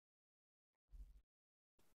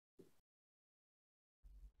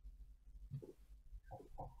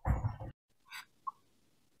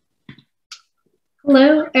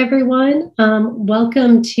Hello, everyone.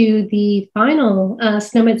 Welcome to the final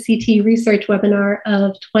SNOMED CT Research Webinar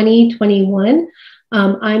of 2021.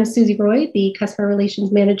 I'm Susie Roy, the Customer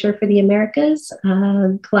Relations Manager for the Americas,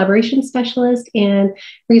 Collaboration Specialist and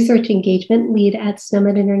Research Engagement Lead at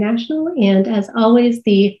SNOMED International, and as always,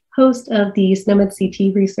 the host of the SNOMED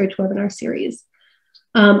CT Research Webinar Series.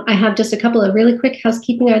 I have just a couple of really quick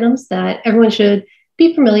housekeeping items that everyone should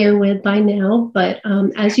be familiar with by now, but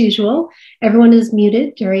as usual, everyone is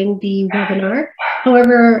muted during the webinar.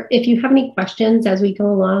 However, if you have any questions as we go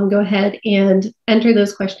along, go ahead and enter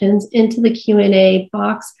those questions into the Q&A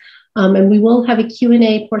box, and we will have a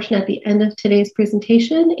Q&A portion at the end of today's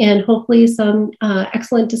presentation and hopefully some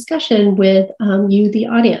excellent discussion with you, the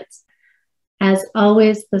audience. As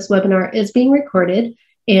always, this webinar is being recorded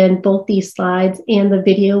and both the slides and the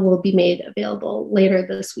video will be made available later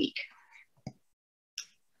this week.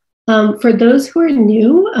 For those who are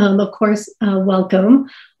new, of course, welcome.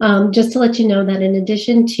 Just to let you know that in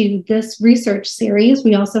addition to this research series,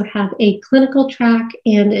 we also have a clinical track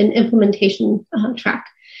and an implementation track.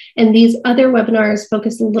 And these other webinars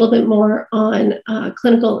focus a little bit more on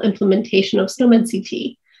clinical implementation of SNOMED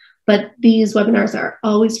CT. But these webinars are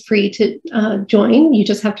always free to join. You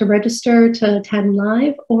just have to register to attend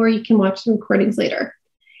live, or you can watch the recordings later.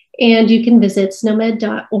 And you can visit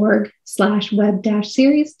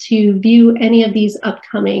snomed.org/web-series to view any of these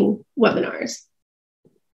upcoming webinars.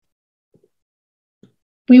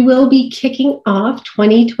 We will be kicking off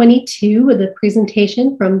 2022 with a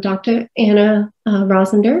presentation from Dr. Anna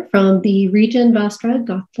Rosender from the Region Västra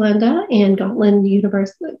Götaland and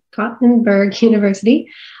Gothenburg University.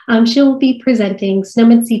 She'll be presenting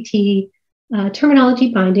SNOMED CT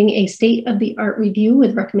Terminology Binding, a state-of-the-art review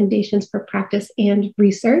with recommendations for practice and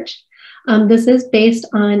research. This is based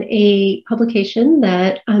on a publication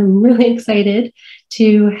that I'm really excited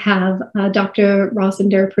to have Dr.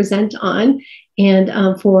 Rosender present on, and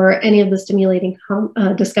for any of the stimulating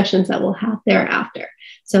discussions that we'll have thereafter.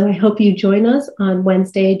 So I hope you join us on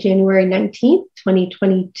Wednesday, January 19th,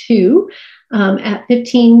 2022 at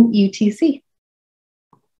 15 UTC.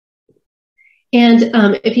 And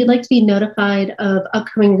if you'd like to be notified of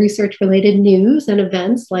upcoming research-related news and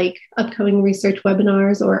events like upcoming research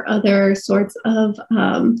webinars or other sorts of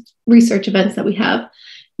research events that we have,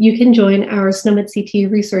 you can join our SNOMED CT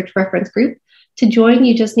Research Reference Group. To join,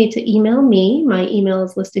 you just need to email me. My email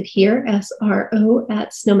is listed here,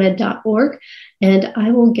 sro@snomed.org, and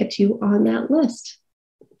I will get you on that list.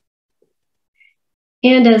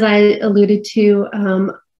 And as I alluded to,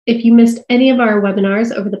 if you missed any of our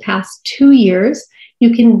webinars over the past 2 years, you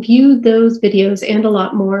can view those videos and a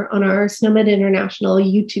lot more on our SNOMED International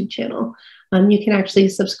YouTube channel. You can actually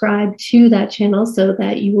subscribe to that channel so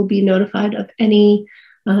that you will be notified of any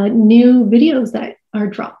new videos that are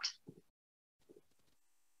dropped.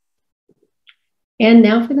 And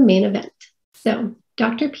now for the main event. So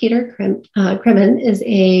Dr. Petr Křemen is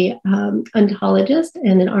a ontologist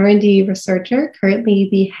and an R&D researcher, currently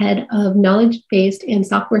the head of knowledge-based and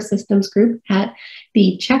software systems group at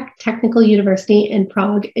the Czech Technical University in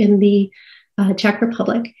Prague in the Czech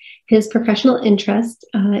Republic. His professional interests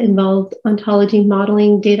involved ontology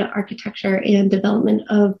modeling, data architecture, and development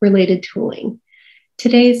of related tooling.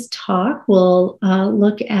 Today's talk will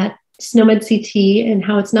look at SNOMED CT and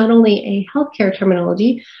how it's not only a healthcare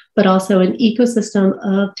terminology, but also an ecosystem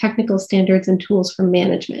of technical standards and tools for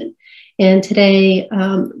management. And today,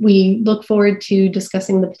 we look forward to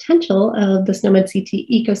discussing the potential of the SNOMED CT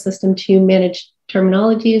ecosystem to manage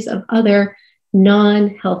terminologies of other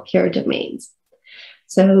non-healthcare domains.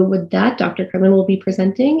 So with that, Dr. Kremen will be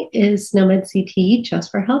presenting Is SNOMED CT Just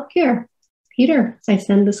for Healthcare? Peter, I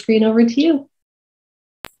send the screen over to you.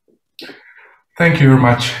 Thank you very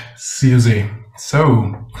much, Susie.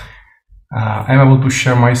 So, I'm able to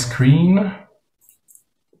share my screen.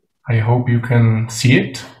 I hope you can see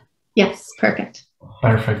it. Yes, perfect.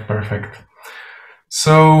 Perfect, perfect.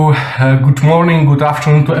 So, good morning, good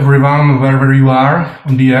afternoon to everyone, wherever you are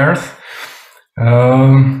on the earth.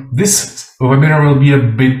 This webinar will be a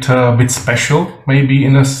bit special, maybe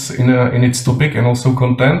in its topic and also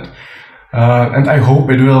content. And I hope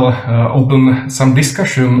it will open some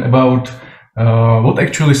discussion about what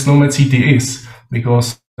actually SNOMED CT is,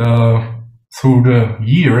 because through the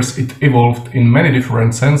years it evolved in many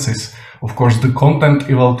different senses. Of course, the content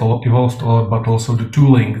evolved a lot, but also the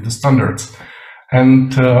tooling, the standards.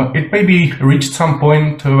 And it maybe reached some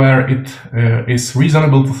point where it is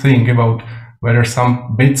reasonable to think about whether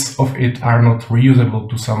some bits of it are not reusable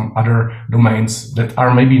to some other domains that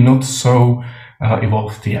are maybe not so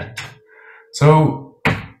evolved yet. So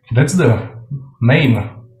that's the main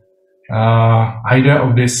idea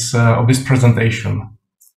of this presentation.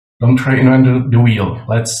 Don't reinvent the wheel.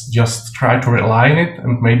 Let's just try to rely on it,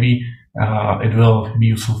 and maybe it will be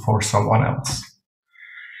useful for someone else.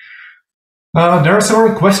 There are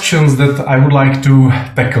several questions that I would like to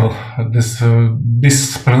tackle.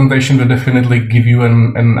 This presentation will definitely give you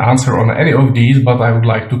an answer on any of these, but I would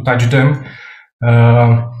like to touch them.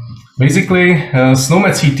 Basically,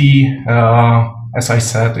 SNOMED CT, as I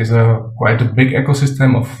said, is quite a big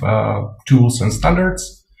ecosystem of tools and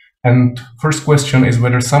standards. And first question is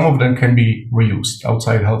whether some of them can be reused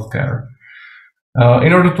outside healthcare.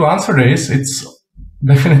 In order to answer this, it's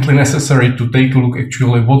definitely necessary to take a look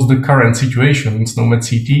actually what's the current situation in SNOMED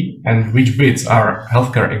CT and which bits are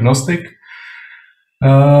healthcare agnostic.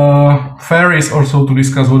 Fair is also to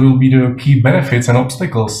discuss what will be the key benefits and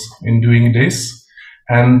obstacles in doing this.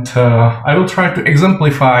 And I will try to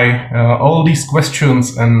exemplify all these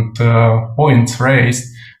questions and points raised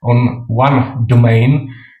on one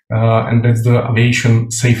domain, and that's the aviation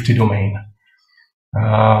safety domain.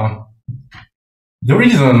 The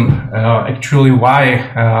reason actually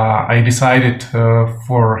why I decided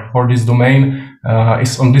for this domain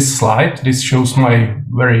is on this slide. This shows my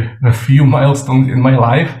very few milestones in my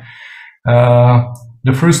life.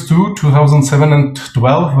 The first two, 2007 and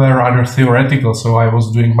 12, were rather theoretical, so I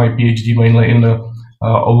was doing my PhD mainly in the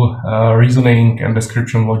reasoning and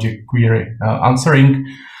description logic query answering.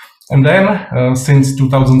 And then since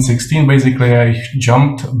 2016, basically I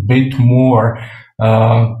jumped a bit more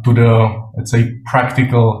to the, let's say,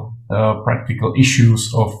 practical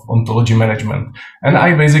issues of ontology management. And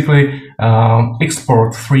I basically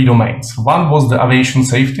explored three domains. One was the aviation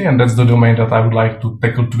safety, and that's the domain that I would like to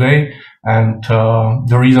tackle today. And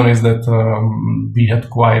the reason is that we had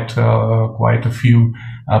quite a few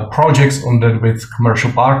projects on that with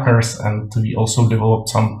commercial partners, and we also developed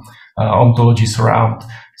some ontologies around.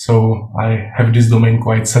 So I have this domain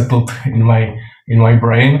quite settled in my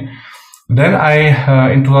brain. Then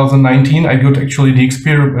in 2019, I got actually the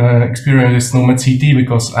experience with SNOMED CT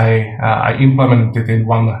because I implemented it in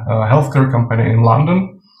one healthcare company in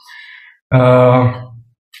London.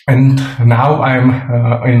 And now I'm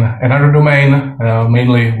in another domain,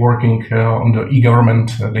 mainly working on the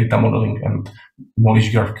e-government data modeling and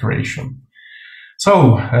knowledge graph creation.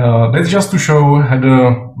 So that's just to show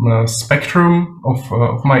the spectrum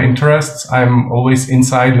of my interests. I'm always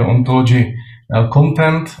inside the ontology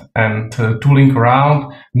content and tooling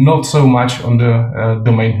around, not so much on the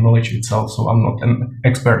domain knowledge itself. So I'm not an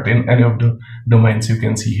expert in any of the domains you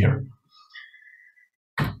can see here.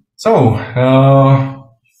 So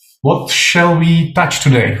what shall we touch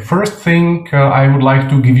today? First thing, I would like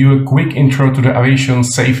to give you a quick intro to the aviation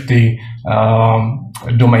safety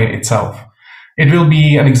domain itself. It will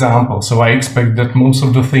be an example, so I expect that most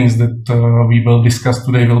of the things that we will discuss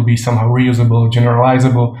today will be somehow reusable,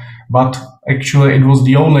 generalizable, but actually it was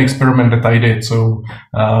the only experiment that I did, so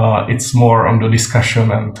it's more on the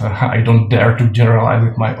discussion, and I don't dare to generalize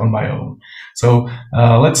it on my own. So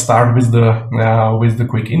let's start with the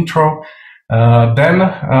quick intro. Then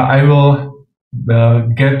I will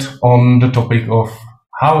get on the topic of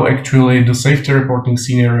how actually the safety reporting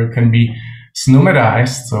scenario can be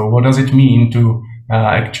SNOMEDized. So what does it mean to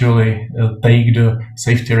actually take the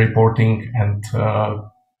safety reporting and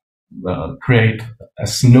create a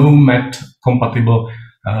SNOMED compatible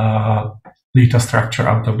data structure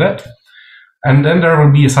out of that? And then there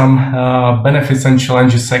will be some benefits and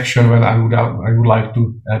challenges section when I would like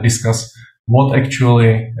to discuss what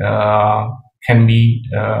actually can be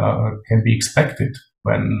expected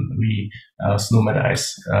when we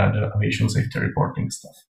SNOMEDize the aviation safety reporting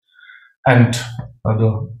stuff. And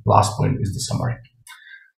the last point is the summary.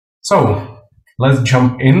 So let's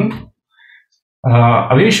jump in.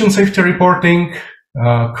 Aviation safety reporting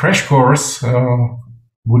crash course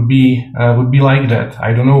would be like that.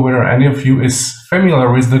 I don't know whether any of you is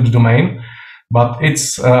familiar with that domain, but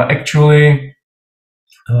it's actually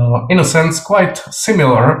in a sense quite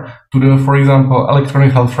similar to the, for example,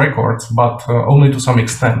 electronic health records, but only to some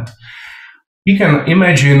extent. We can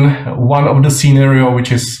imagine one of the scenario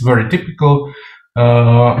which is very typical,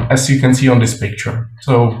 as you can see on this picture.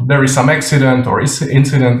 So there is some accident or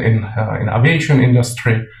incident in aviation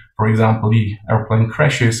industry. For example, the airplane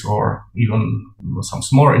crashes or even some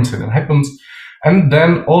smaller incident happens. And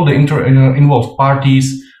then all the involved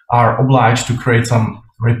parties are obliged to create some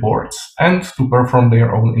reports and to perform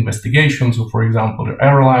their own investigation. So for example, the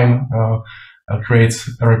airline creates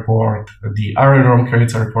a report, the aerodrome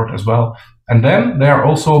creates a report as well. And then they are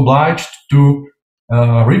also obliged to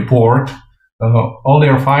report all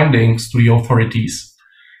their findings to the authorities.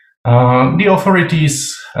 The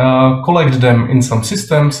authorities collect them in some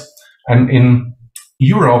systems, And in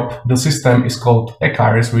Europe, the system is called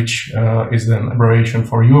ECARS, which is an abbreviation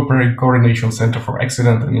for European Coordination Center for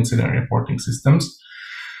Accident and Incident Reporting Systems.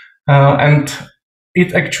 And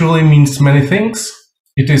it actually means many things.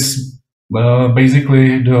 It is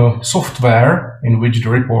basically the software in which the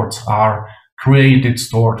reports are created,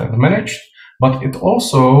 stored, and managed, but it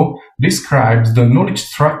also describes the knowledge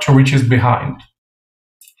structure which is behind.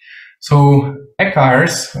 So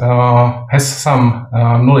ECARS has some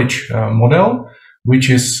knowledge model which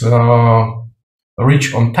is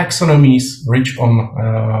rich on taxonomies, rich on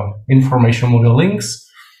information model links,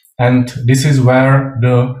 and this is where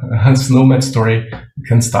the SNOMED story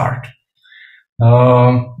can start.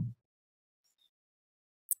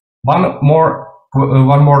 One more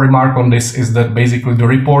remark on this is that basically the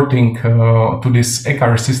reporting to this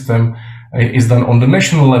ECARS system is done on the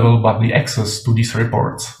national level, but the access to these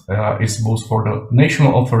reports is both for the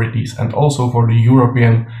national authorities and also for the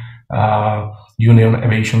European Union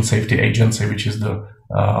Aviation Safety Agency, which is the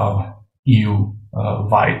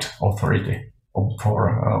EU-wide authority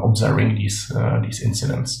for observing these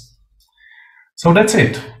incidents. So that's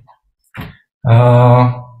it.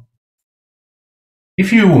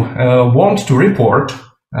 If you want to report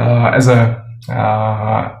as a,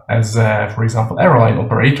 for example, airline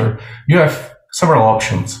operator, you have several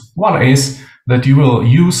options. One is that you will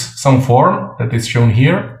use some form that is shown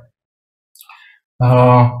here.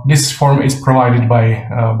 This form is provided by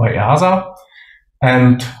EASA,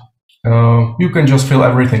 and you can just fill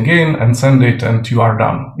everything in and send it, and you are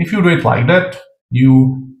done. If you do it like that,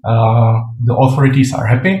 the authorities are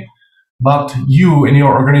happy. But you in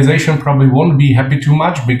your organization probably won't be happy too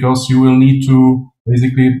much, because you will need to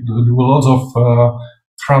basically do lots of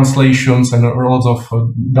translations and lots of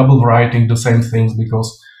double writing the same things,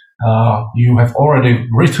 because you have already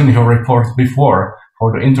written your reports before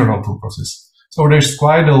for the internal purposes. So there's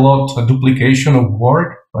quite a lot of duplication of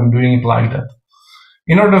work when doing it like that.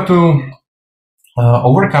 In order to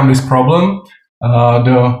overcome this problem,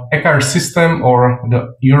 the ECARS system, or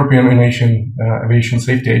the European Aviation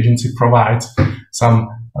Safety Agency, provides some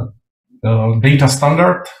data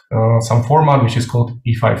standard, some format which is called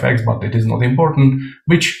E5X, but it is not important,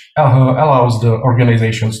 which allows the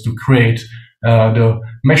organizations to create the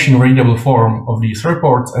machine-readable form of these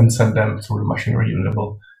reports and send them through the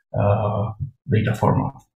machine-readable data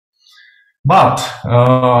format. But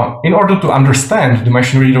in order to understand the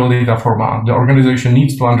machine-readable data format, the organization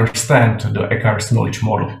needs to understand the ECARS knowledge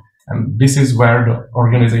model. And this is where the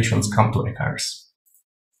organizations come to ECARS.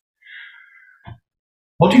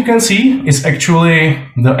 What you can see is actually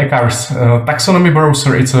the ECARS taxonomy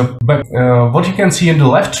browser. It's what you can see in the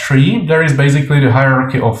left tree, there is basically the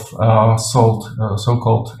hierarchy of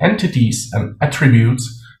so-called entities and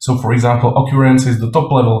attributes. So, for example, occurrence is the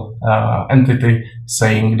top level entity,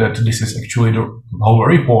 saying that this is actually the whole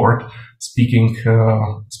report, speaking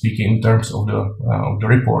in terms of the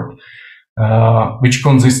report, which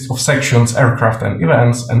consists of sections, aircraft, and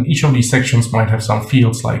events, and each of these sections might have some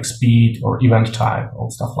fields like speed or event type or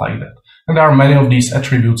stuff like that. And there are many of these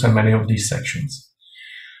attributes and many of these sections.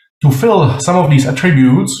 To fill some of these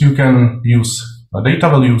attributes, you can use data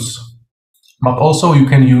values, but also you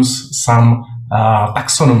can use some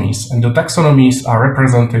taxonomies, and the taxonomies are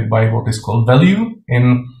represented by what is called value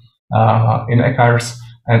in ECARS,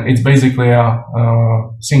 and it's basically a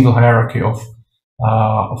single hierarchy of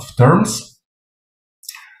terms,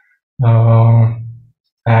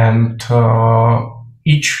 and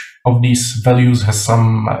each of these values has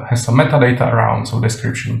some metadata around, so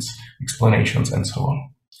descriptions, explanations, and so on.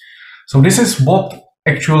 So this is what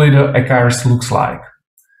actually the ECARS looks like.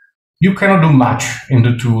 You cannot do much in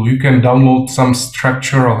the tool. You can download some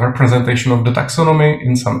structural representation of the taxonomy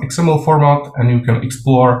in some XML format, and you can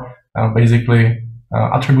explore basically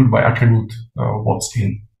attribute by attribute what's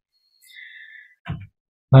in.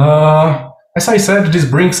 As I said, this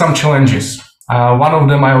brings some challenges. One of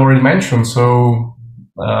them I already mentioned. So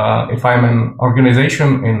if I'm an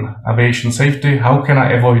organization in aviation safety, how can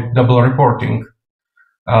I avoid double reporting?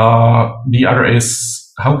 The other is,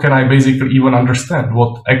 how can I basically even understand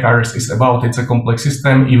what ECARS is about? It's a complex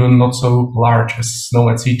system, even not so large as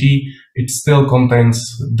SNOMED CT. It still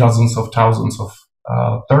contains dozens of thousands of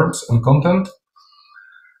terms and content.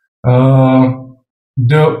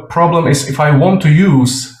 The problem is, if I want to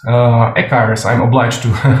use ECARS, I'm obliged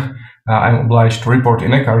to report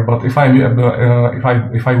in ECARS. But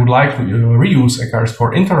if I would like to reuse ECARS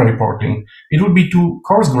for internal reporting, it would be too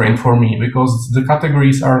coarse-grained for me, because the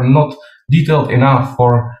categories are not detailed enough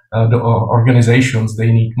for the organizations.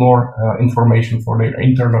 They need more information for their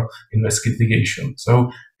internal investigation.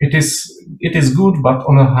 So it is good, but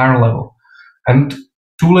on a higher level. And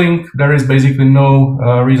tooling, there is basically no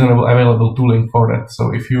reasonable available tooling for that.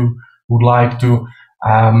 So if you would like to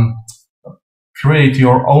create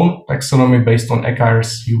your own taxonomy based on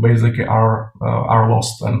ECIRES, you basically are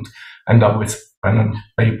lost and end up with pen and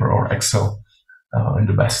paper or Excel in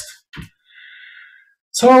the best.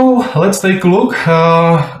 So let's take a look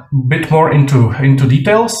a bit more into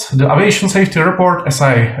details. The aviation safety report, as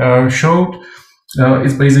I showed,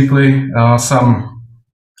 is basically some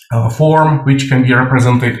form which can be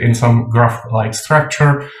represented in some graph-like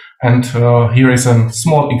structure. And here is a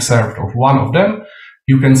small excerpt of one of them.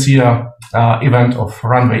 You can see a event of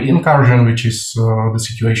runway incursion, which is the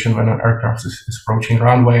situation when an aircraft is approaching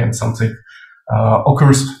runway and something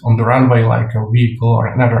occurs on the runway, like a vehicle or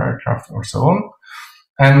another aircraft or so on.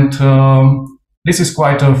 And this is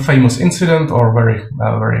quite a famous incident, or very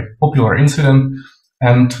popular incident.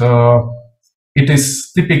 And it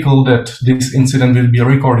is typical that this incident will be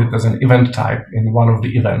recorded as an event type in one of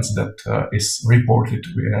the events that is reported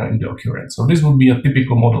in the occurrence. So this would be a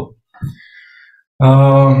typical model.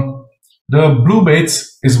 The blue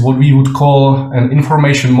bits is what we would call an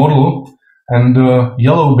information model, and the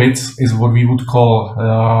yellow bits is what we would call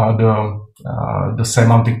the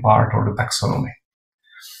semantic part, or the taxonomy.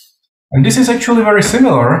 And this is actually very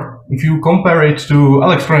similar if you compare it to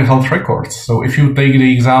electronic health records. So if you take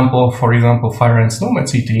the example, for example, Fire and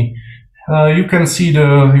SNOMED CT, you can see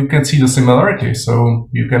the similarity. So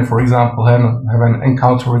you can, for example, have an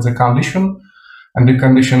encounter with a condition, and the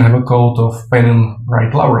condition have a code of pain in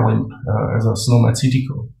right lower limb as a SNOMED CT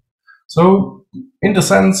code. So in the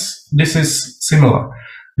sense, this is similar.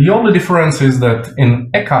 The only difference is that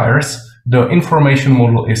in ECIRES, the information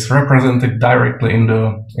model is represented directly in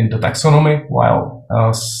the taxonomy, while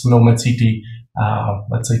SNOMED CT,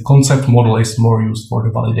 let's say, concept model is more used for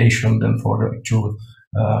the validation than for the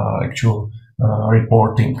actual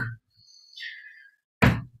reporting.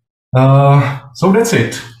 So that's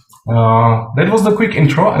it. That was the quick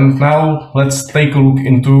intro, and now let's take a look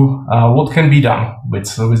into what can be done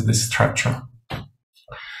with this structure.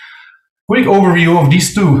 Quick overview of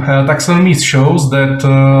these two taxonomies shows that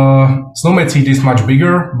SNOMED CT is much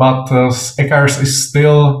bigger, but ECIRES is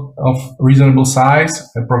still of reasonable size,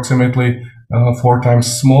 approximately 4 times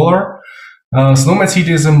smaller. SNOMED CT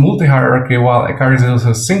is a multi-hierarchy, while ECIRES is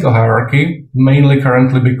a single hierarchy, mainly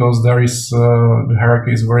currently because there is the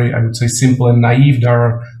hierarchy is very, I would say, simple and naive. There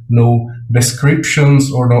are no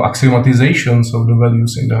descriptions or no axiommatizations of the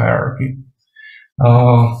values in the hierarchy.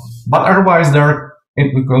 But otherwise, they are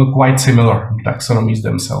quite similar taxonomies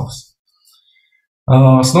themselves.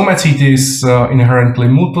 SNOMED CT is inherently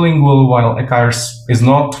multilingual, while ECIRES is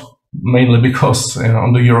not, mainly because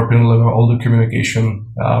on the European level all the communication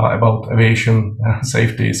about aviation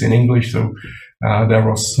safety is in English, so there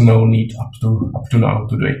was no need up to now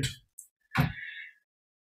to do it.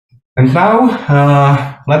 And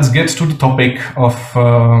now let's get to the topic of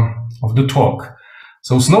the talk.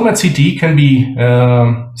 So SNOMED CT can be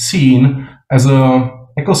seen as an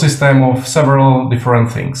ecosystem of several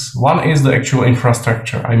different things. One is the actual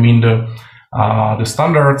infrastructure. I mean the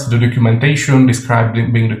standards, the documentation described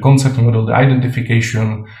being the concept model, the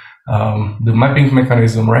identification, the mapping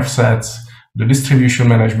mechanism, ref sets, the distribution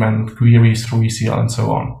management, queries through ECL, and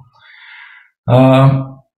so on.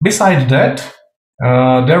 Beside that,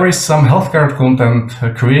 there is some healthcare content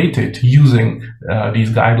created using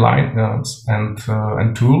these guidelines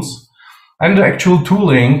and tools. And the actual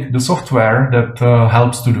tooling, the software that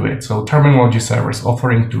helps to do it. So terminology servers,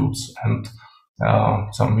 offering tools, and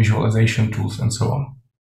some visualization tools, and so on.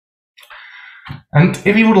 And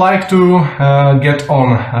if you would like to get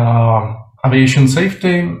on aviation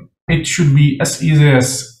safety, it should be as easy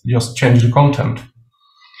as just change the content.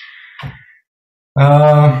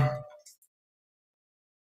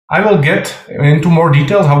 I will get into more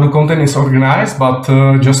details how the content is organized, but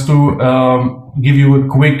just to give you a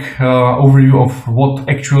quick overview of what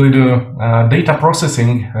actually the data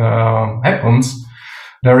processing happens,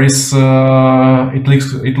 there is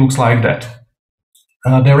it looks like that.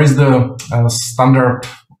 There is the standard,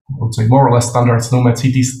 I would say more or less standard SNOMED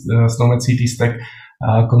CT stack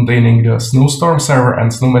containing the Snowstorm server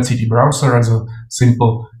and SNOMED CT browser as a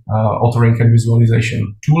simple authoring and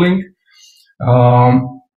visualization tooling.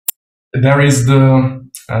 There is the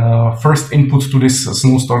first input to this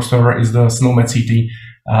Snowstorm server is the SNOMED CT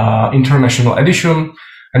International Edition,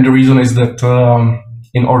 and the reason is that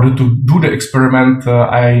in order to do the experiment,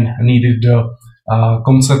 I needed the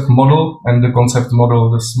concept model, and the concept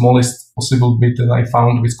model, the smallest possible bit that I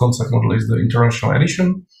found with concept model is the International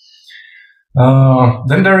Edition.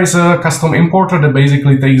 Then there is a custom importer that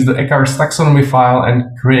basically takes the ECIRES taxonomy file and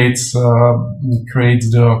creates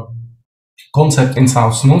the concept in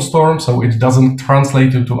South Snowstorm, so it doesn't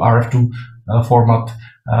translate into RF2 format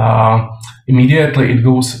immediately. It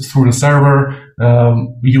goes through the server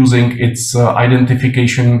using its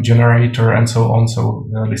identification generator and so on. So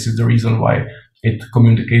this is the reason why it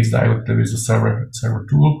communicates directly with the server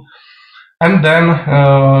tool. And then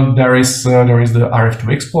there is the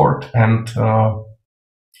RF2 export and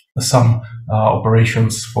some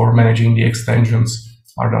operations for managing the extensions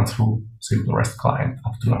are done through simple REST client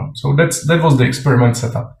up to now. So that was the experiment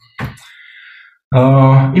setup.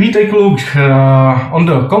 If we take a look on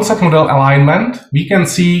the concept model alignment, we can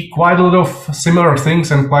see quite a lot of similar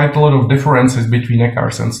things and quite a lot of differences between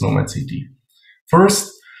ECARS and SNOMED CT.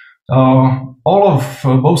 First,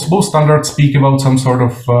 both standards speak about some sort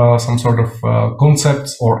of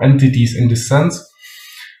concepts or entities in this sense,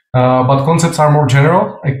 but concepts are more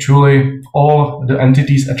general. Actually, all the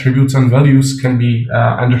entities, attributes, and values can be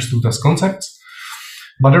understood as concepts.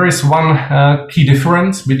 But there is one key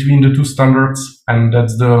difference between the two standards, and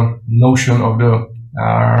that's the notion of the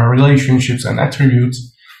relationships and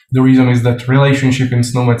attributes. The reason is that relationship in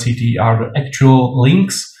SNOMED CT are the actual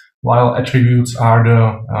links, while attributes are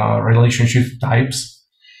the relationship types.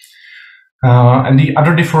 And the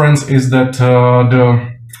other difference is that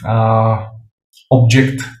the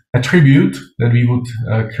object attribute that we would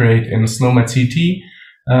create in SNOMED CT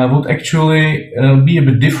would actually be a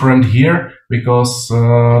bit different here, because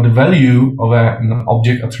the value of an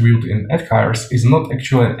object attribute in ECARS is not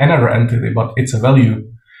actually another entity, but it's a value.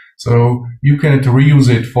 So you can reuse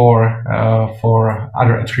it for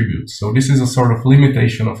other attributes. So this is a sort of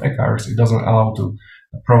limitation of ECARS. It doesn't allow to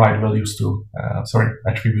provide values to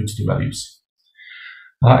attributes to values.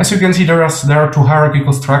 As you can see, there are two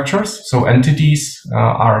hierarchical structures. So entities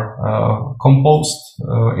are composed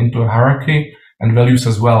into a hierarchy, and values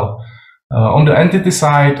as well. On the entity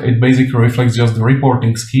side, it basically reflects just the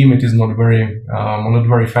reporting scheme. It is not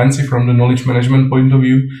very fancy from the knowledge management point of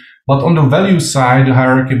view. But on the value side, the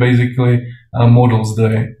hierarchy basically models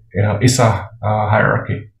the ISA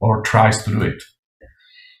hierarchy, or tries to do it.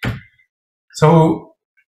 So,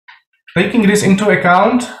 taking this into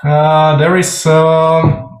account, there is,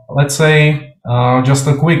 let's say, just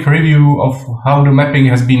a quick review of how the mapping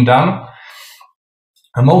has been done.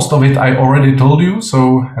 Most of it I already told you.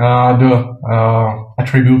 So the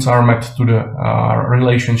attributes are mapped to the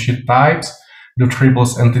relationship types. The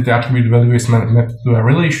triples entity attribute value is mapped to a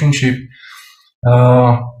relationship.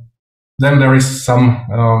 Then there is some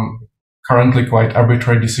currently quite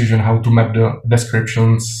arbitrary decision how to map the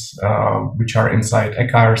descriptions which are inside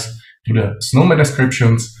ECARS to the SNOMED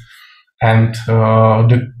descriptions. And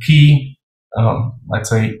the key, let's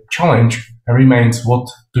say, challenge remains what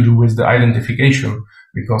to do with the identification,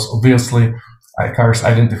 because obviously ECARS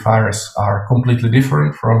identifiers are completely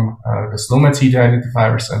different from the SNOMED CT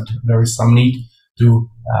identifiers, and there is some need to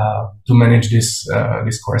manage this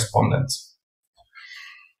correspondence.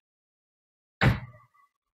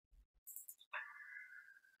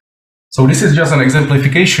 So this is just an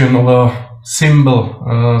exemplification of a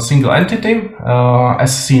single entity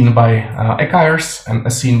as seen by ECARS and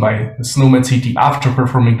as seen by SNOMED CT after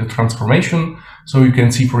performing the transformation. So you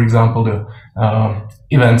can see, for example, the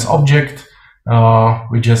events object,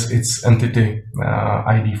 which is its entity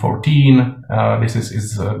ID 14. This is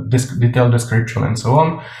its detailed description and so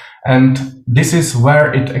on. And this is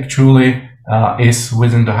where it actually is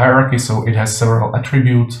within the hierarchy. So it has several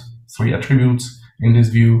attributes, 3 attributes in this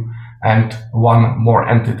view, and one more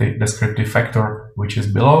entity descriptive factor, which is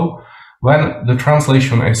below. When the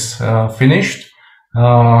translation is finished,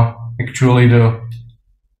 actually the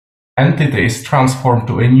entity is transformed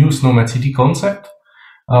to a new SNOMED CT concept,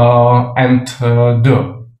 and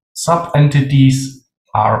the sub-entities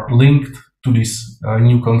are linked to this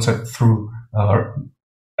new concept through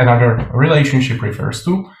another relationship refers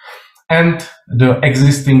to, and the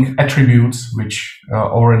existing attributes which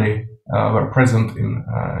already were present in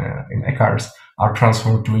ECARS are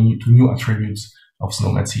transformed to new attributes of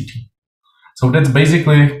SNOMED CT. So that's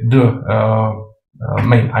basically the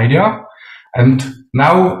main idea. And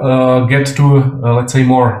now get to, let's say,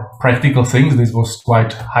 more practical things. This was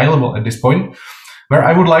quite high level at this point, where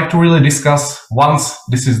I would like to really discuss, once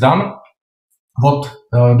this is done, what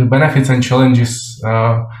the benefits and challenges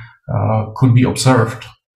could be observed.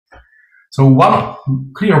 So one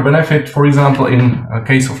clear benefit, for example, in a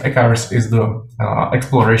case of ECARS, is the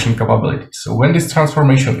exploration capability. So when this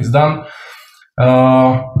transformation is done,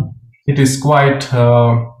 it is quite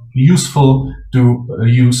useful to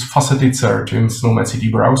use faceted search in SNOMED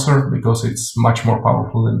CT browser, because it's much more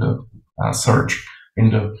powerful than the search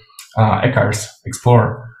in the ECARS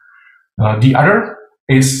Explorer. The other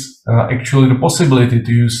is actually the possibility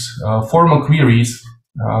to use formal queries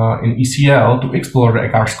in ECL to explore the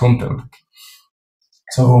ECARS content.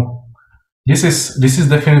 So this is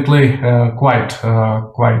definitely quite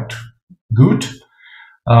good.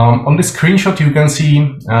 On the screenshot you can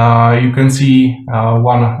see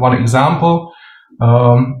one example,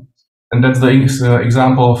 and that's the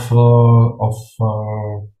example of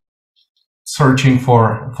searching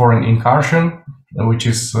for an incursion, which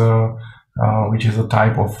is a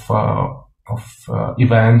type of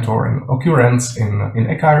event or an occurrence in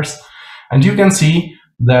ECARS, and you can see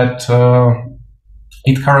that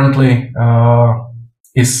it currently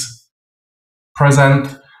is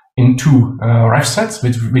present in two ref sets,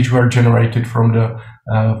 which were generated from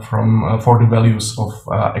for the values of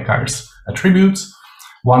ECARS attributes.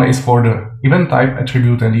 One is for the event type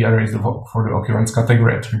attribute, and the other is for the occurrence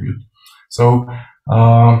category attribute. So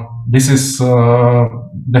this is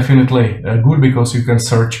definitely good because you can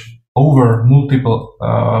search over multiple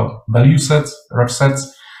value sets, ref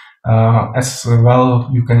sets. As well,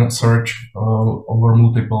 you can search over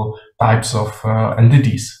multiple types of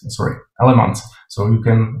elements. So you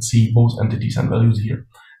can see both entities and values here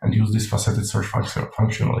and use this faceted search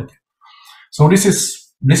functionality. So this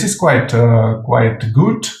is quite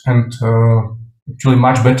good, and actually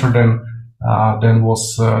much better than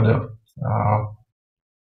was the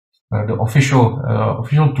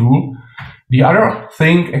official tool. The other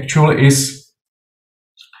thing actually is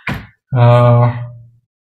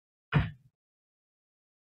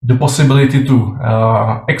the possibility to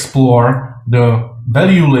explore the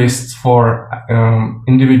value lists for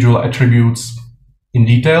individual attributes in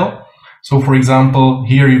detail. So, for example,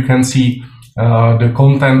 here you can see the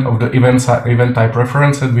content of the event type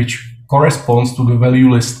reference set, which corresponds to the value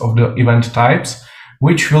list of the event types,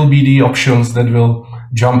 which will be the options that will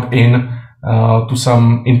jump in to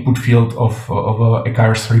some input field of a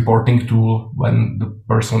ECARS reporting tool when the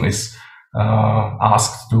person is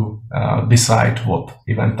asked to decide what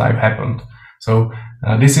event type happened. So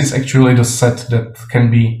this is actually the set that can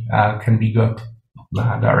be got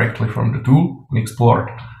directly from the tool and explored.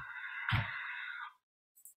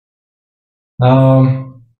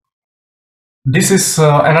 This is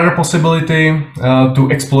another possibility to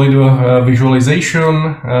exploit the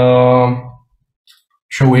visualization,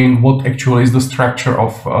 showing what actually is the structure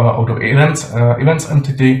of the events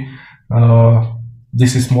entity.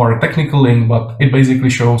 This is more a technical link, but it basically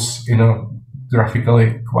shows in a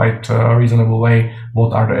graphically quite reasonable way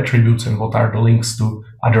what are the attributes and what are the links to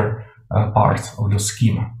other parts of the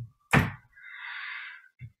schema.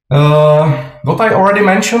 What I already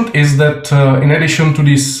mentioned is that in addition to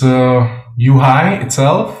this UI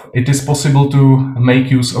itself, it is possible to make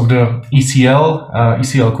use of the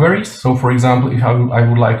ECL queries. So, for example, if I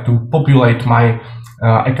would like to populate my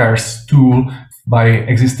ECARS tool by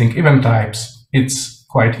existing event types, it's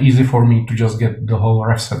quite easy for me to just get the whole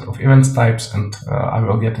ref set of events types, and I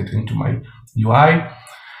will get it into my UI.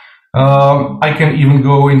 I can even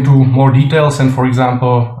go into more details and, for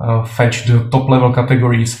example, fetch the top level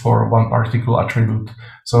categories for one particular attribute.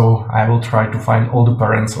 So I will try to find all the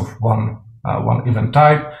parents of one event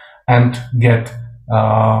type and get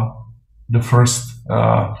the first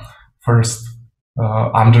under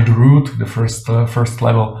the root, the first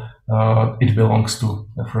level it belongs to,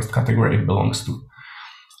 the first category it belongs to.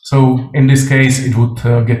 So in this case, it would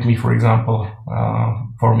get me, for example,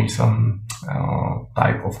 for me some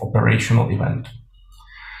type of operational event.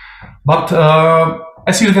 But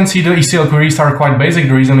as you can see, the ECL queries are quite basic.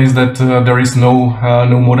 The reason is that there is no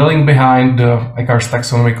modeling behind. The ECARS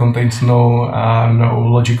taxonomy contains no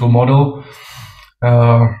logical model,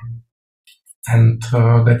 and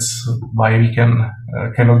that's why we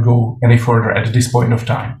cannot go any further at this point of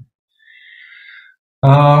time.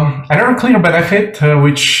 Another clear benefit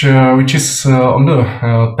which is on the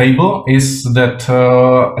table is that,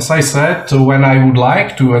 as I said, when I would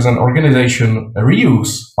like to, as an organization,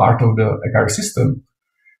 reuse part of the ECARS system,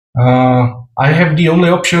 I have the only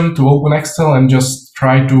option to open Excel and just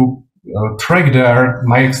try to track there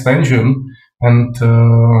my extension, and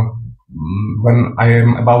when I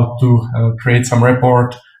am about to create some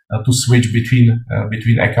report, to switch between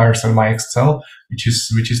ECARS and my Excel, which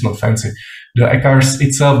is not fancy. The ECARS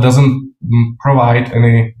itself doesn't provide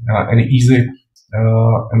any easy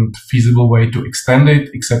and feasible way to extend it,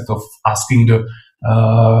 except of asking the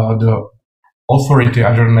authority,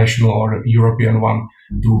 either national or European one,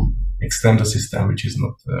 to extend the system, which is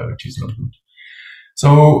not good.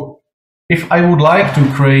 So if I would like to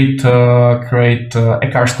create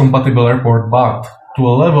ECARS compatible report, but to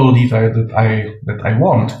a level of detail that I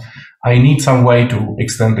want, I need some way to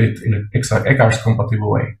extend it in an ECARS compatible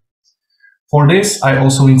way. For this, I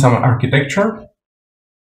also need some architecture.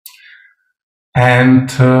 And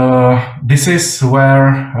this is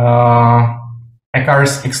where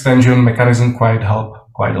ECARS extension mechanism help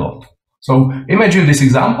quite a lot. So imagine this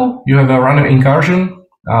example. You have a runway incursion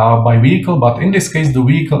by vehicle, but in this case, the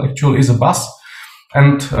vehicle actually is a bus.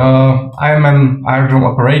 And I am an aerodrome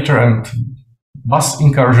operator, and bus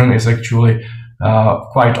incursion is actually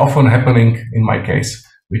quite often happening in my case,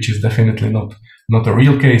 which is definitely not a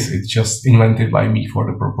real case. It's just invented by me for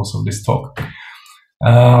the purpose of this talk.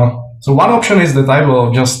 So one option is that I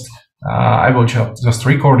will just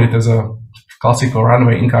record it as a classical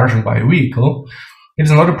runway incursion by a vehicle.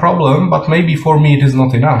 It's not a problem, but maybe for me it is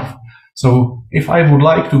not enough. So if I would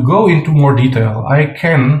like to go into more detail, I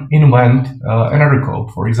can invent another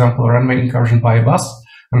code, for example, a runway incursion by a bus,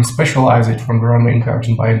 and specialize it from the runway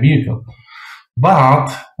incursion by a vehicle. But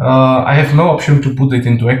I have no option to put it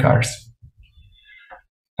into ECARS.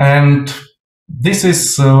 And this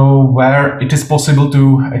is where it is possible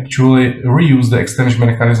to actually reuse the extension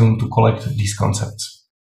mechanism to collect these concepts.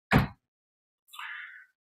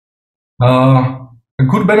 A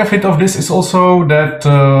good benefit of this is also that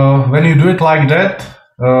when you do it like that,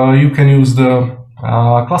 you can use the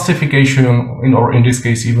classification, or in this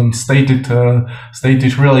case even stated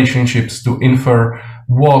relationships to infer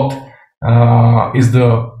what is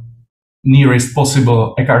the nearest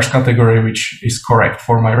possible ECARS category which is correct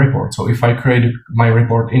for my report. So if I create my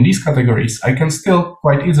report in these categories, I can still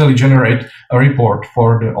quite easily generate a report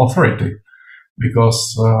for the authority,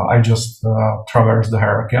 because I just traverse the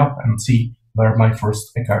hierarchy up and see where my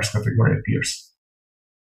first ECARS category appears.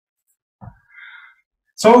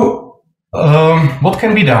 So what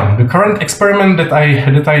can be done? The current experiment that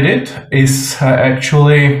I did is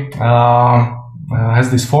actually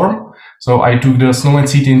has this form. So I took the SNOMED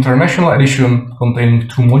CT International Edition containing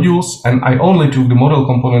 2 modules, and I only took the model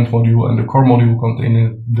component module and the core module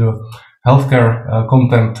containing the healthcare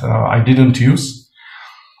content I didn't use.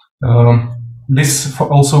 This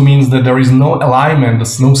also means that there is no alignment,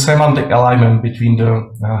 there's no semantic alignment between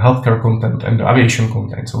the healthcare content and the aviation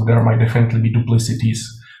content. So there might definitely be duplicities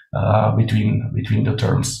between the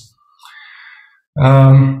terms.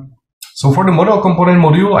 So for the model component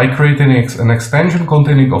module, I created an extension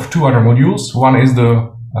containing of 2 other modules. One is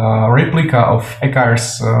the replica of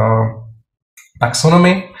ECARS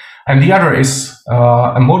taxonomy, and the other is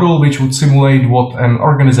a module which would simulate what an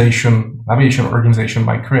aviation organization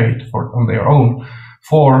might create on their own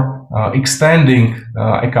for extending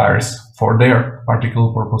ECARS for their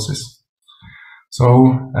particular purposes.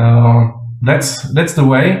 So that's the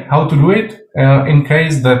way how to do it in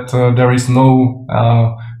case that there is no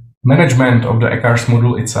management of the ECARS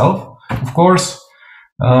module itself. Of course,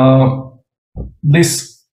 there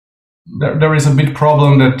is a big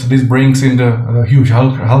problem that this brings in the huge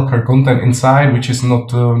healthcare content inside, which is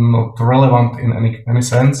not relevant in any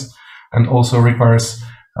sense, and also requires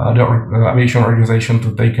the aviation organization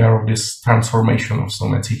to take care of this transformation of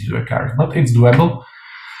SNOMED CT to ECARS. But it's doable.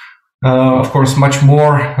 Of course, much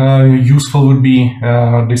more useful would be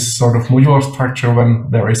this sort of modular structure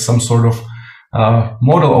when there is some sort of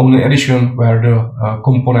model-only edition where the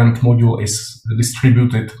component module is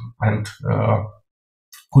distributed and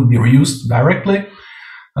could be reused directly.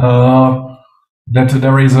 Then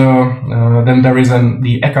there is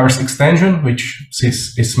the ECARS extension, which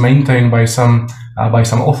is maintained by some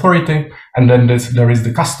authority, and then there is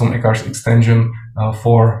the custom ECARS extension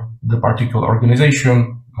for the particular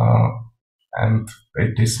organization, and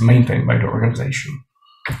it is maintained by the organization.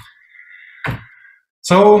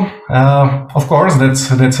 So, of course, that's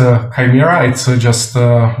a chimera. It's just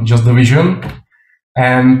the vision,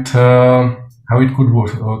 and how it could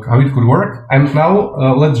work. And now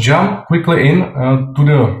let's jump quickly in to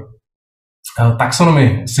the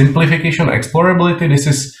taxonomy simplification, explorability. This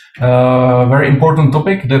is a very important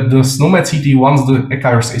topic that the SNOMED CT, once the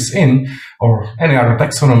ECARS is in, or any other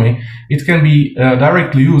taxonomy, it can be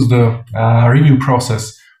directly used the review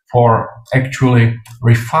process for actually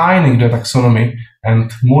refining the taxonomy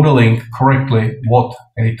and modeling correctly what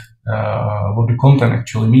the content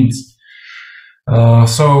actually means.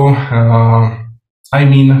 I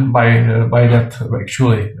mean by that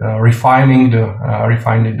actually refining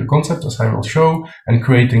the concept, as I will show, and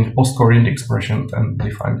creating post-coordinate expressions and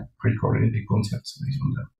define pre-coordinate concepts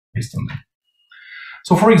based on that.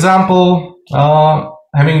 So, for example,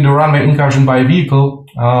 having the runway incursion by a vehicle,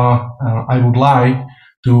 I would like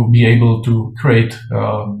to be able to create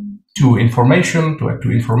two information.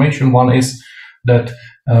 One is that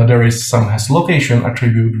there is some has location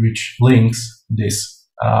attribute which links this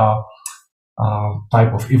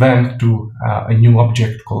type of event to a new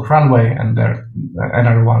object called runway, and there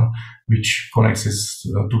another one which connects this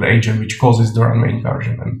to the agent which causes the runway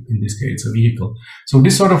incursion, and in this case a vehicle. So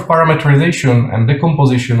this sort of parameterization and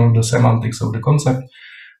decomposition of the semantics of the concept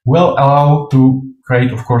will allow to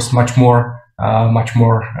create, of course, much more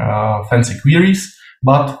fancy queries.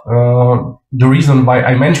 But the reason why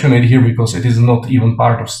I mention it here, because it is not even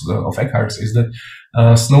part of ECARS, is that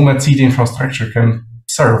SNOMED CT infrastructure can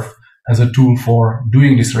serve as a tool for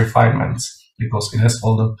doing these refinements, because it has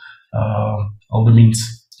all the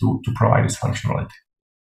means to provide this functionality.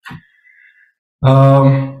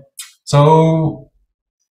 So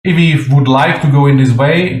if we would like to go in this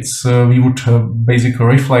way, we would basically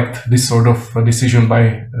reflect this sort of decision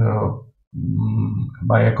by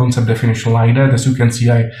a concept definition like that. As you can see,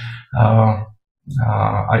 I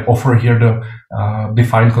offer here the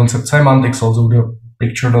defined concept semantics, although the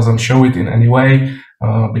picture doesn't show it in any way,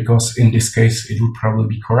 because in this case it would probably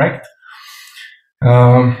be correct.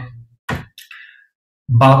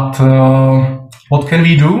 But what can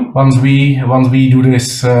we do once we do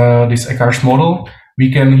this ECARS model?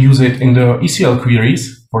 We can use it in the ECL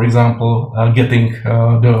queries, for example, getting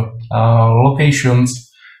the locations,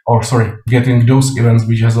 or sorry, getting those events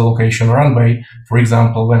which has a location runway. For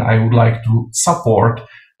example, when I would like to support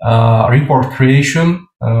report creation,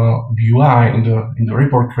 UI in the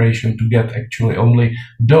report creation, to get actually only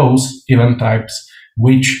those event types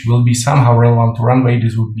which will be somehow relevant to runway.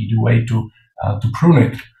 This would be the way to prune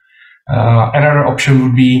it. Another option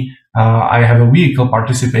would be I have a vehicle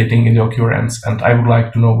participating in the occurrence, and I would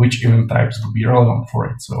like to know which event types would be relevant for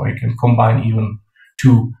it. So I can combine even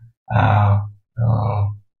two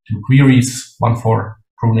queries, one for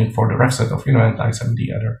pruning for the ref set of event types, and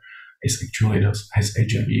the other is actually has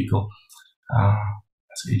agent vehicle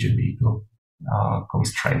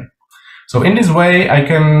constraint. So in this way, I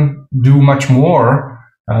can do much more.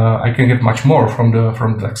 I can get much more from the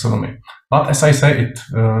taxonomy. But as I say,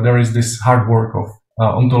 there is this hard work of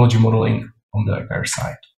ontology modeling on the ECARS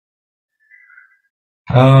side.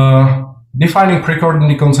 Defining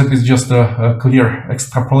precoordinate concept is just a clear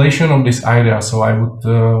extrapolation of this idea. So I would,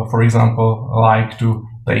 for example, like to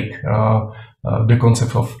take the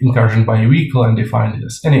concept of incursion by a vehicle and define it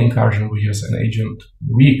as any incursion which has an agent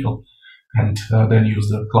vehicle, and then use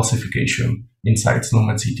the classification inside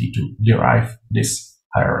SNOMED CT to derive this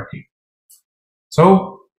hierarchy.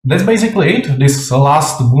 So that's basically it. This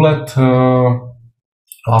last bullet,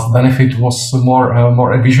 last benefit was more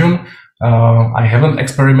a vision. I haven't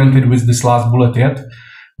experimented with this last bullet yet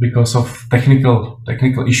because of technical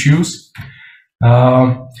issues.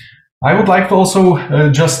 I would like to also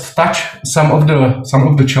just touch some of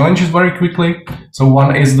the challenges very quickly. So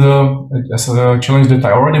one is the challenge that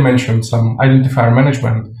I already mentioned, some identifier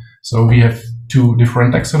management. So we have two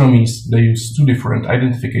different taxonomies. They use two different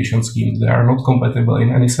identification schemes. They are not compatible in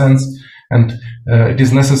any sense, and it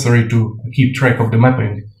is necessary to keep track of the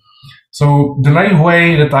mapping. So the naive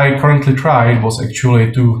way that I currently tried was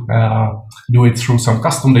actually to do it through some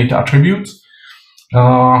custom data attributes.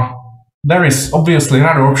 There is obviously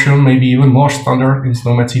another option, maybe even more standard in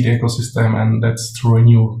SNOMED CT ecosystem, and that's through a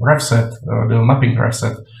new ref set, the mapping ref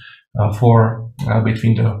set for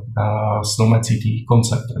between the SNOMED CT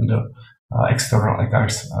concept and the external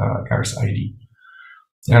ECARS ID.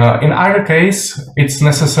 In either case, it's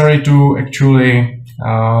necessary to actually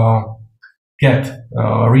get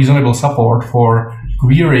reasonable support for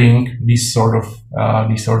querying these sort of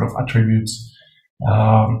attributes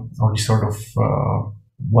or these sort of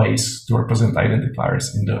ways to represent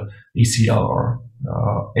identifiers in the ECL or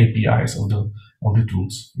APIs of the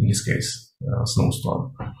tools. In this case,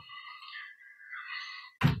 Snowstorm.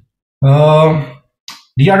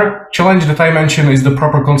 The other challenge that I mentioned is the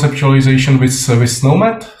proper conceptualization with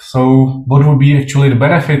SNOMED. So what would be actually the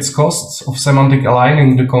benefits, costs of semantic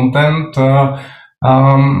aligning the content?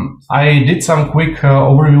 I did some quick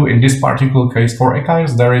overview in this particular case for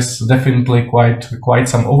ECARS. There is definitely quite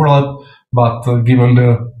some overlap, but given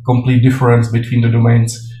the complete difference between the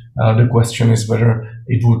domains, the question is whether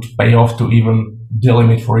it would pay off to even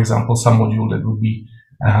delimit, for example, some module that would be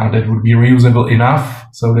reusable enough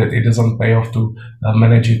so that it doesn't pay off to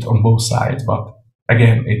manage it on both sides. But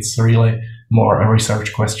again, it's really more a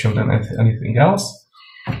research question than anything else.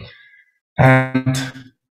 And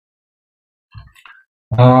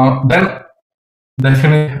then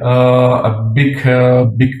definitely a big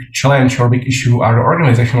challenge or big issue are the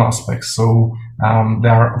organizational aspects. So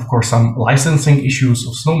there are, of course, some licensing issues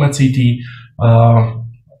of SNOMED CT,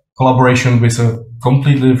 collaboration with a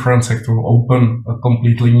completely different sector, open a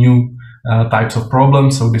completely new types of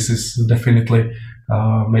problems. So this is definitely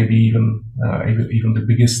maybe even the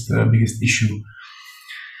biggest issue.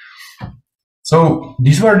 So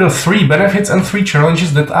these were the 3 benefits and 3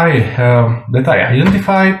 challenges that I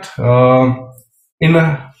identified.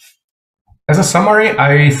 As a summary,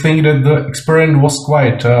 I think that the experiment was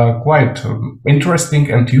quite interesting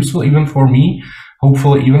and useful even for me.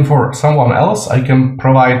 Hopefully even for someone else. I can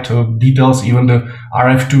provide details, even the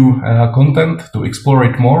RF2 content, to explore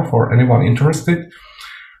it more for anyone interested.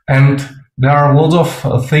 And there are lots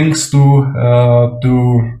of things to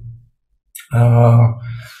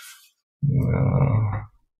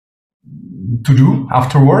do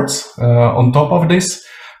afterwards on top of this.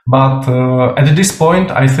 But at this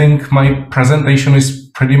point, I think my presentation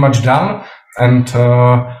is pretty much done, and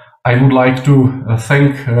I would like to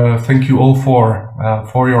thank you all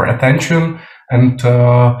for your attention, and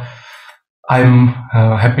I'm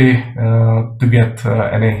happy to get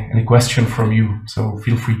any question from you. So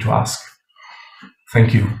feel free to ask.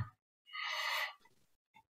 Thank you.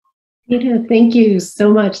 Peter, thank you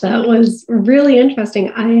so much. That was really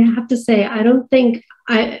interesting. I have to say, I don't think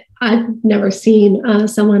I've never seen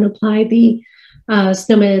someone apply the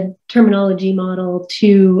SNOMED terminology model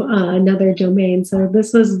to another domain. So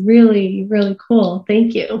this was really, really cool.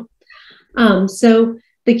 Thank you. So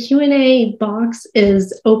the Q&A box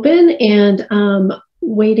is open and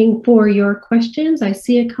waiting for your questions. I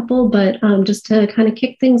see a couple, but just to kind of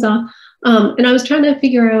kick things off. And I was trying to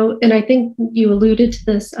figure out, and I think you alluded to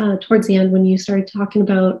this towards the end when you started talking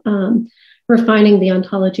about refining the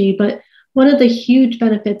ontology, but one of the huge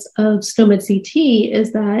benefits of SNOMED CT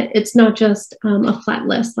is that it's not just a flat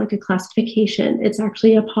list, like a classification, it's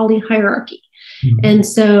actually a polyhierarchy. Mm-hmm. And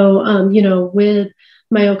so, you know, with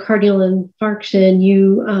myocardial infarction,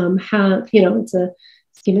 you have, you know, it's a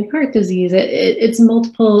ischemic heart disease. It's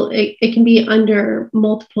multiple, it can be under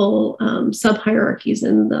multiple sub-hierarchies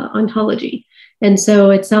in the ontology. And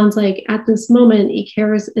so it sounds like at this moment,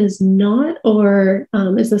 ECARES is not, or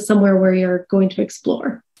is this somewhere where you're going to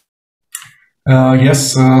explore?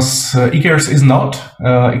 Yes, ECARES is not.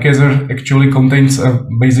 ECARES actually contains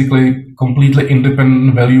basically completely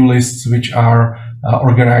independent value lists, which are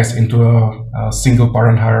organized into a single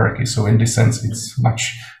parent hierarchy. So in this sense, it's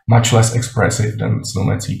much less expressive than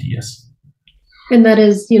SNOMED CTS. And that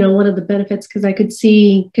is, you know, one of the benefits, because I could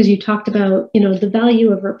see, because you talked about, you know, the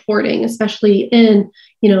value of reporting, especially in,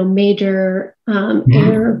 you know, major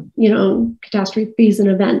air, you know, catastrophes and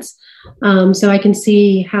events. So I can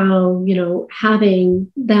see how, you know,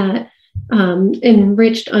 having that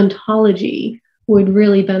enriched ontology would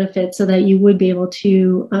really benefit, so that you would be able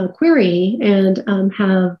to query and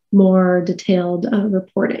have more detailed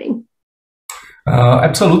reporting.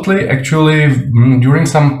 Absolutely. Actually, during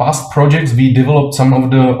some past projects, we developed some of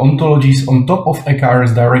the ontologies on top of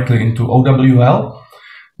ECARES directly into OWL.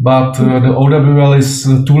 But the OWL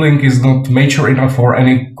tooling is not mature enough for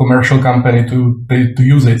any commercial company to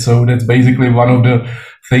use it. So that's basically one of the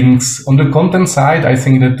things. On the content side, I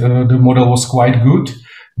think that the model was quite good.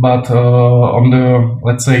 But on the,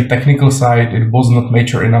 let's say, technical side, it was not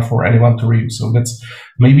mature enough for anyone to reuse. So that's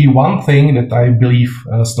maybe one thing that I believe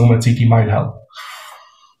SNOMED CT might help.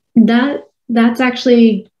 That's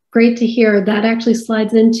actually great to hear. That actually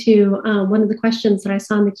slides into one of the questions that I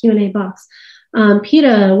saw in the Q&A box.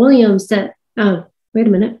 Peter Williams said, oh, wait a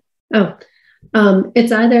minute. Oh,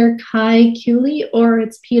 it's either Kai Cooley or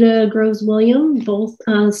it's Peter Groves William, both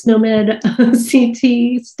SNOMED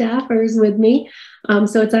CT staffers with me.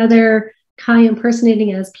 So it's either Kai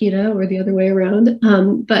impersonating as Peter or the other way around.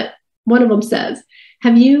 But one of them says,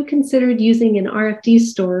 have you considered using an RFD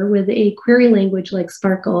store with a query language like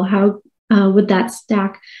Sparkle? How would that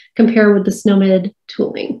stack compare with the SNOMED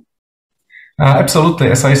tooling? Absolutely.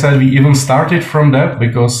 As I said, we even started from that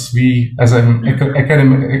because we, as an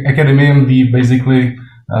academician, we basically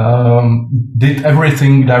did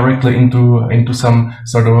everything directly into some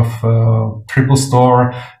sort of triple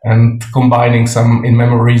store and combining some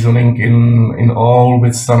in-memory reasoning in all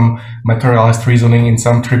with some materialized reasoning in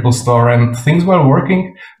some triple store, and things were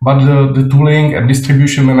working. But the tooling and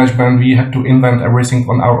distribution management, we had to invent everything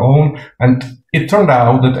on our own, and it turned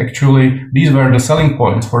out that actually these were the selling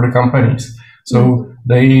points for the companies. So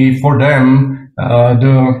for them,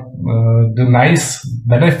 the nice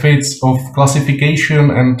benefits of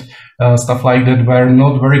classification and stuff like that were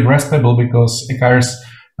not very graspable, because ECARES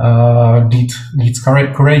needs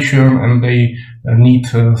curation, and they need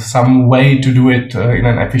some way to do it in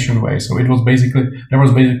an efficient way. So there was basically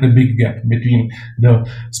a big gap between the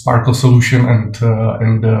Sparkle solution and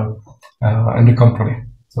the company.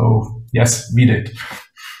 So yes, we did.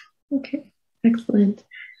 Okay, excellent.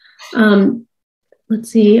 Let's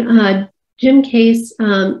see. Jim Case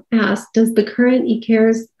asked, does the current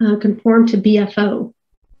ECARES conform to BFO?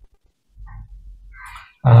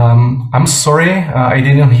 I'm sorry, I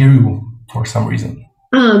didn't hear you for some reason.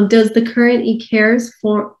 Does the current ECARES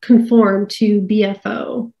conform to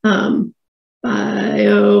BFO? No.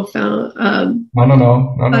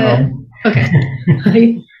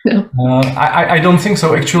 Okay. No. I don't think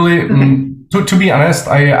so. Actually, okay. To be honest,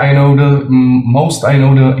 I know the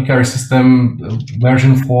ECARES system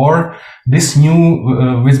version 4. This new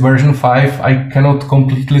with version 5, I cannot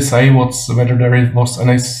completely say whether there was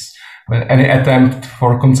any attempt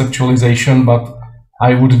for conceptualization, but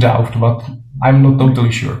I would doubt, but I'm not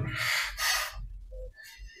totally sure.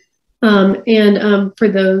 For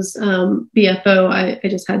those BFO, I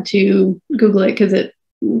just had to Google it because it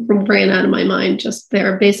ran out of my mind. Just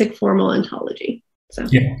their basic formal ontology. So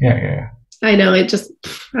yeah. I know it just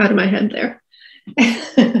out of my head there.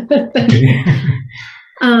 Okay.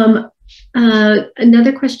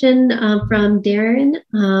 Another question from Darren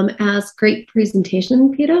asked, great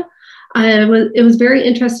presentation, Peter. It was very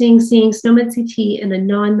interesting seeing SNOMED CT in a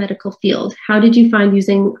non-medical field. How did you find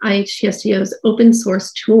using IHCSTO's open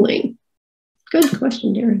source tooling? Good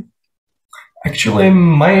question, Darren. Actually,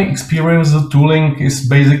 my experience with tooling is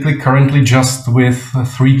basically currently just with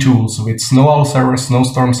 3 tools, with SNOWOWL server,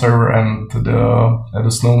 SNOWSTORM server, and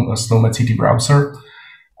the SNOMED CT browser,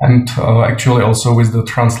 and actually also with the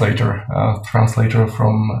translator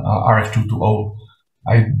from RF220.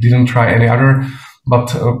 I didn't try any other,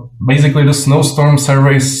 but basically the SNOWSTORM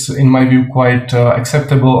server is, in my view, quite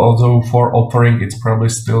acceptable, although for authoring it's probably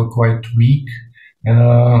still quite weak.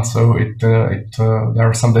 So there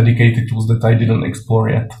are some dedicated tools that I didn't explore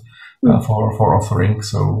yet for authoring.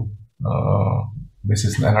 So this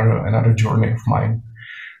is another journey of mine.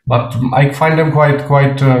 But I find them quite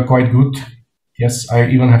good. Yes, I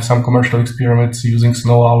even have some commercial experiments using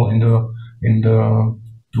SNOWOWL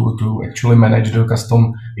to actually manage the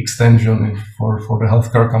custom extension for the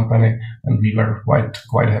healthcare company, and we were quite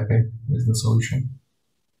happy with the solution.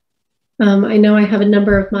 I know I have a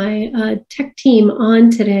number of my tech team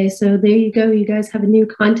on today, so there you go. You guys have a new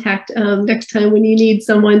contact next time when you need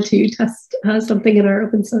someone to test something in our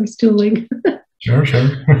open source tooling. Sure.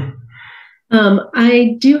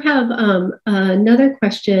 I do have another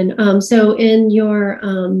question. So in your,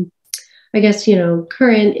 I guess,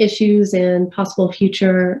 current issues and possible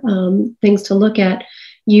future things to look at,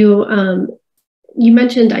 you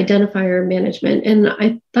mentioned identifier management, and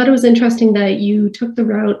I thought it was interesting that you took the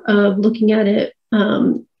route of looking at it,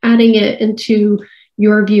 adding it into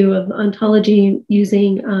your view of ontology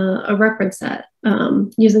using a reference set,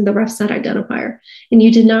 using the ref set identifier. And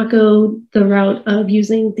you did not go the route of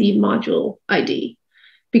using the module ID,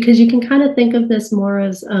 because you can kind of think of this more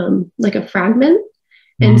as like a fragment.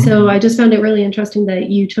 And so I just found it really interesting that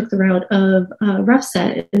you took the route of ref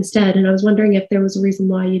set instead. And I was wondering if there was a reason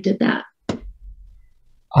why you did that.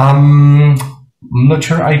 I'm not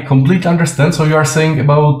sure I completely understand. So you are saying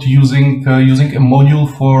about using a module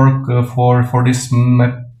for this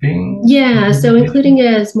mapping? Yeah, so including it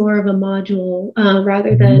as more of a module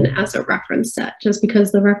rather than as a reference set, just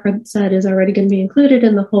because the reference set is already going to be included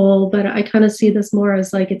in the whole. But I kind of see this more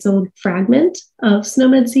as like its own fragment of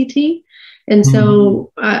SNOMED CT, and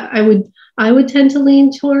so I would tend to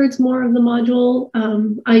lean towards more of the module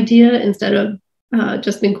idea instead of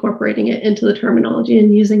just incorporating it into the terminology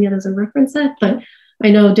and using it as a reference set. But I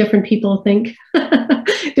know different people think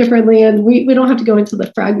differently, and we don't have to go into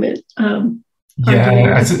the fragment. I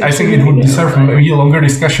think it would deserve maybe a longer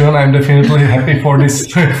discussion. I'm definitely happy for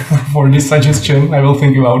this suggestion. I will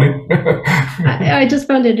think about it. I just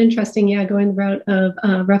found it interesting, going the route of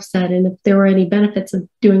ref set, and if there were any benefits of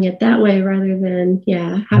doing it that way rather than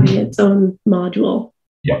having its own module.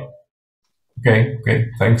 Yeah. Okay,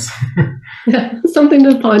 thanks. Something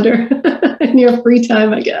to ponder in your free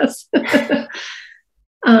time, I guess.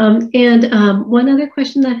 One other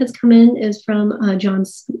question that has come in is from John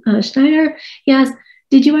Schneider. He asked,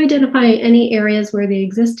 did you identify any areas where the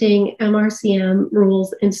existing MRCM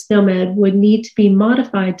rules in SNOMED would need to be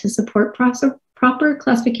modified to support proper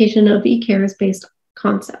classification of ECARES-based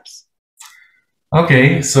concepts?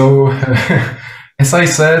 Okay, so as I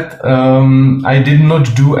said, I did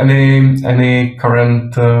not do any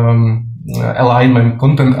current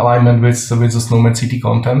content alignment with the SNOMED CT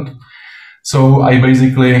content. So I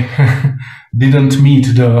basically didn't meet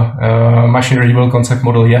the machine readable concept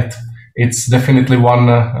model yet. It's definitely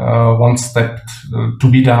one step to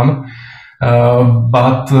be done.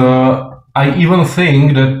 But I even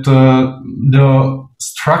think that the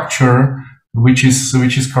structure which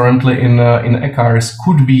is currently in ECARES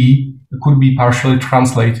could be partially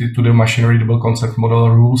translated to the machine readable concept model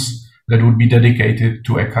rules that would be dedicated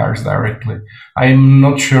to ECARs directly. I'm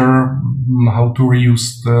not sure how to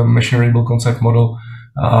reuse the machine-readable concept model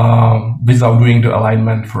without doing the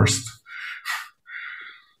alignment first.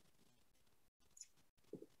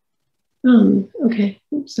 Okay,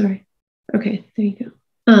 oops, sorry. Okay, there you go.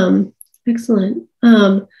 Excellent.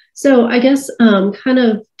 So I guess kind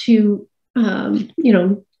of to, you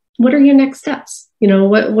know, what are your next steps? You know,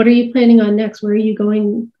 what are you planning on next? Where are you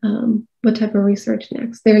going? What type of research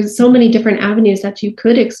next? There's so many different avenues that you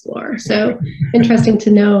could explore. So interesting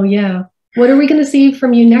to know, yeah. What are we going to see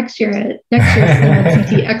from you next year at next year's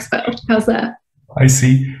CT Expo? How's that? I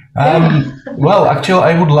see. Well, actually,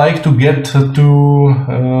 I would like to get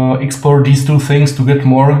to explore these two things to get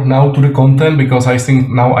more now to the content, because I think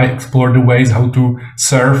now I explore the ways how to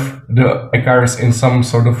serve the ECARs in some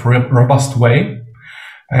sort of robust way.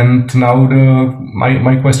 And now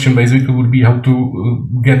my question basically would be how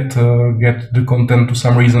to get the content to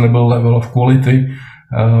some reasonable level of quality.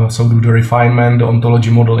 So do the refinement, the ontology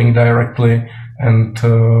modeling directly, and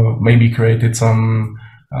maybe created some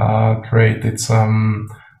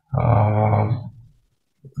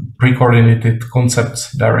pre-coordinated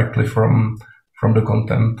concepts directly from the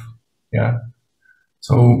content. Yeah.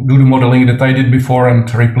 So do the modeling that I did before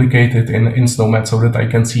and replicate it in SNOMED so that I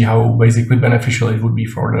can see how basically beneficial it would be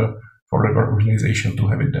for the organization to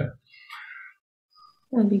have it there.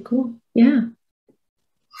 That'd be cool. Yeah.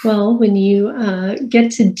 Well, when you get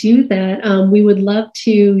to do that, we would love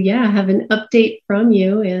to, have an update from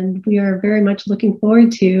you, and we are very much looking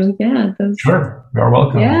forward to, those. Sure, you're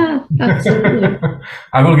welcome. Yeah, absolutely.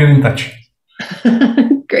 I will get in touch.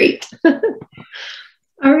 Great.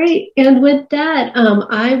 All right, and with that,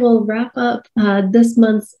 I will wrap up this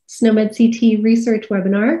month's SNOMED CT Research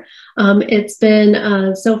Webinar. It's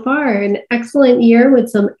been so far an excellent year with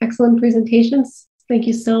some excellent presentations. Thank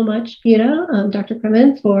you so much, Petr, Dr.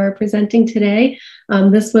 Křemen, for presenting today.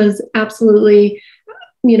 This was absolutely,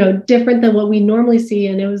 different than what we normally see,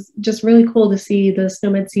 and it was just really cool to see the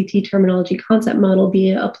SNOMED CT terminology concept model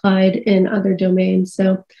be applied in other domains.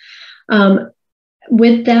 So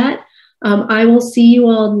with that, I will see you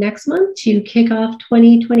all next month to kick off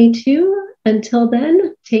 2022. Until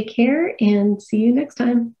then, take care and see you next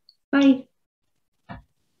time. Bye.